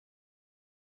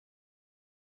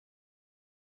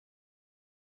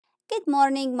Good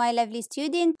morning, my lovely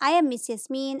student. I am Miss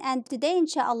Yasmin, and today,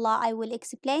 inshallah, I will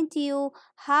explain to you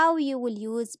how you will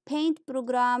use Paint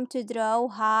program to draw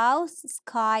house,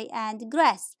 sky, and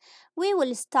grass. We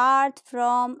will start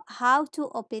from how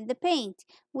to open the Paint.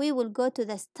 We will go to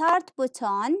the Start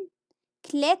button,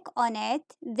 click on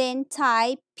it, then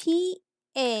type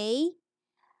PA.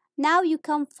 Now you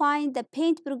can find the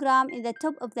Paint program in the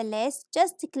top of the list.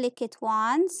 Just click it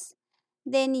once,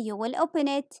 then you will open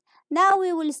it. Now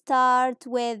we will start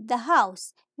with the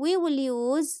house. We will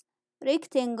use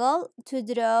rectangle to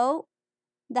draw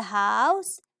the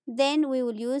house. Then we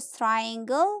will use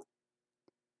triangle.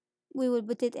 We will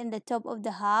put it in the top of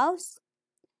the house.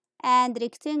 And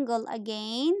rectangle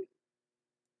again.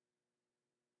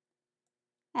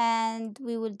 And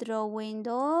we will draw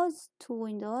windows, two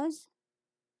windows.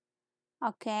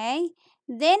 Okay,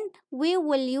 then we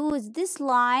will use this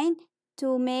line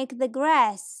to make the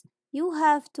grass. You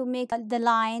have to make the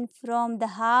line from the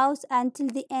house until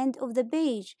the end of the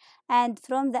page, and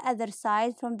from the other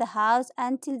side from the house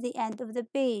until the end of the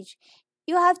page.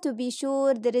 You have to be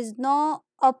sure there is no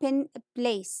open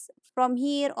place from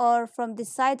here or from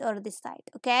this side or this side.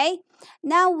 Okay,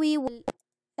 now we will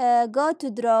go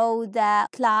to draw the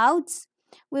clouds.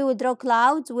 We will draw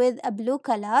clouds with a blue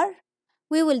color.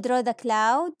 We will draw the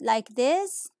cloud like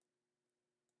this.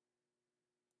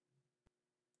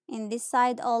 In this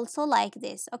side also like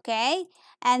this, okay?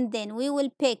 And then we will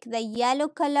pick the yellow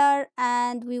color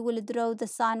and we will draw the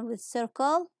sun with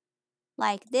circle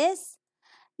like this.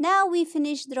 Now we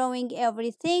finish drawing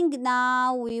everything.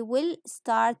 Now we will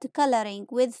start coloring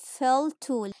with fill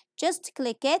tool. Just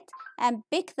click it and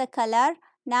pick the color.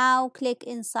 Now click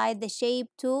inside the shape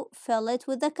to fill it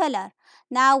with the color.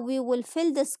 Now we will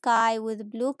fill the sky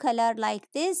with blue color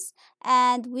like this,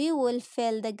 and we will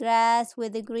fill the grass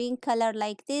with the green color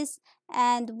like this,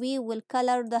 and we will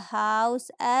color the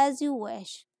house as you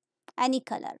wish, any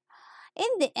color. In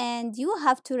the end, you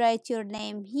have to write your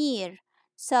name here.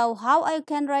 So how I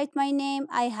can write my name?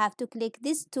 I have to click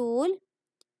this tool,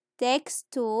 text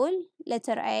tool,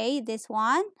 letter A, this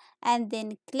one, and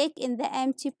then click in the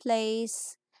empty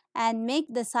place and make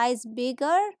the size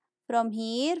bigger from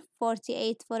here,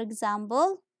 48 for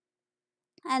example,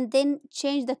 and then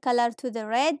change the color to the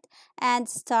red and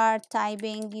start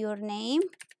typing your name.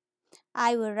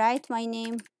 I will write my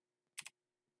name.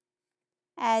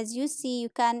 As you see, you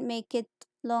can make it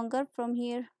longer from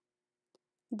here.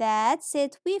 That's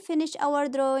it. We finished our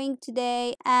drawing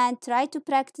today and try to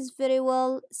practice very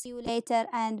well. See you later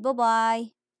and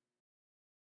bye-bye.